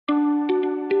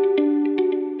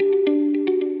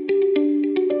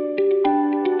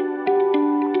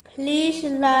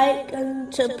like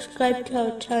and subscribe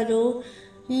to our channel.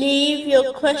 Leave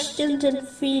your questions and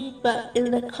feedback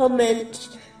in the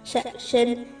comments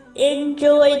section.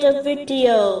 Enjoy the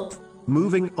video.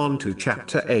 Moving on to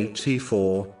chapter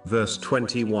 84, verse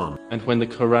 21. And when the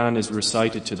Quran is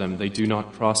recited to them, they do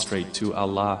not prostrate to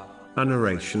Allah. A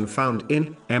narration found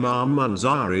in Imam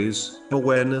Munzari's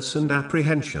Awareness and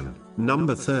Apprehension,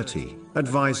 number 30,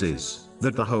 advises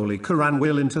that the Holy Quran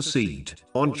will intercede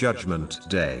on Judgment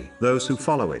Day. Those who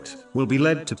follow it will be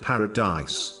led to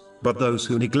paradise, but those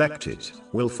who neglect it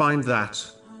will find that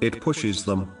it pushes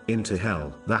them into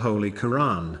hell. The Holy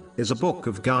Quran is a book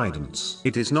of guidance.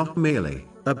 It is not merely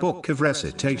a book of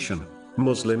recitation.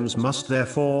 Muslims must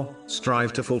therefore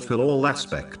strive to fulfill all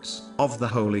aspects of the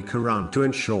Holy Quran to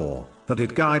ensure that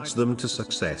it guides them to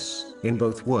success in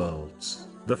both worlds.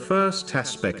 The first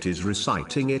aspect is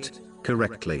reciting it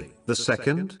correctly. The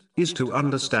second is to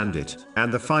understand it,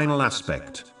 and the final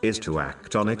aspect is to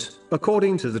act on it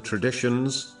according to the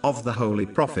traditions of the Holy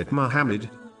Prophet Muhammad,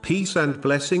 peace and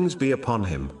blessings be upon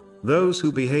him. Those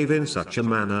who behave in such a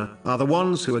manner are the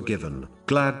ones who are given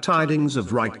glad tidings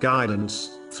of right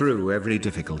guidance through every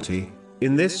difficulty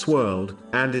in this world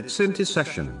and its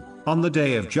intercession on the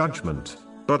Day of Judgment.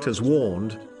 But as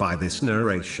warned by this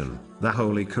narration, the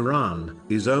Holy Quran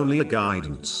is only a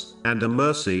guidance and a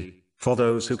mercy for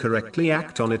those who correctly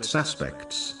act on its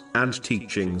aspects and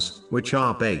teachings, which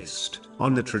are based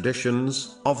on the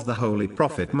traditions of the Holy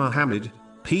Prophet Muhammad,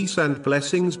 peace and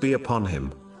blessings be upon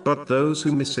him. But those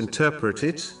who misinterpret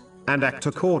it and act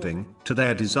according to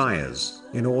their desires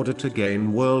in order to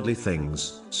gain worldly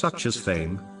things, such as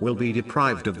fame, will be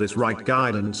deprived of this right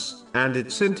guidance and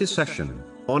its intercession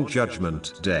on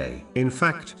Judgment Day. In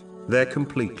fact, their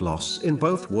complete loss in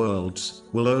both worlds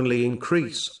will only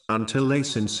increase until they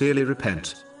sincerely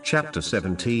repent. Chapter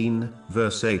 17,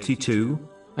 verse 82.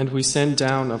 And we send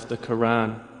down of the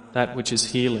Quran that which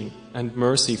is healing and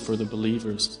mercy for the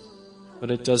believers,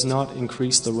 but it does not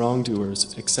increase the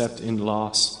wrongdoers except in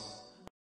loss.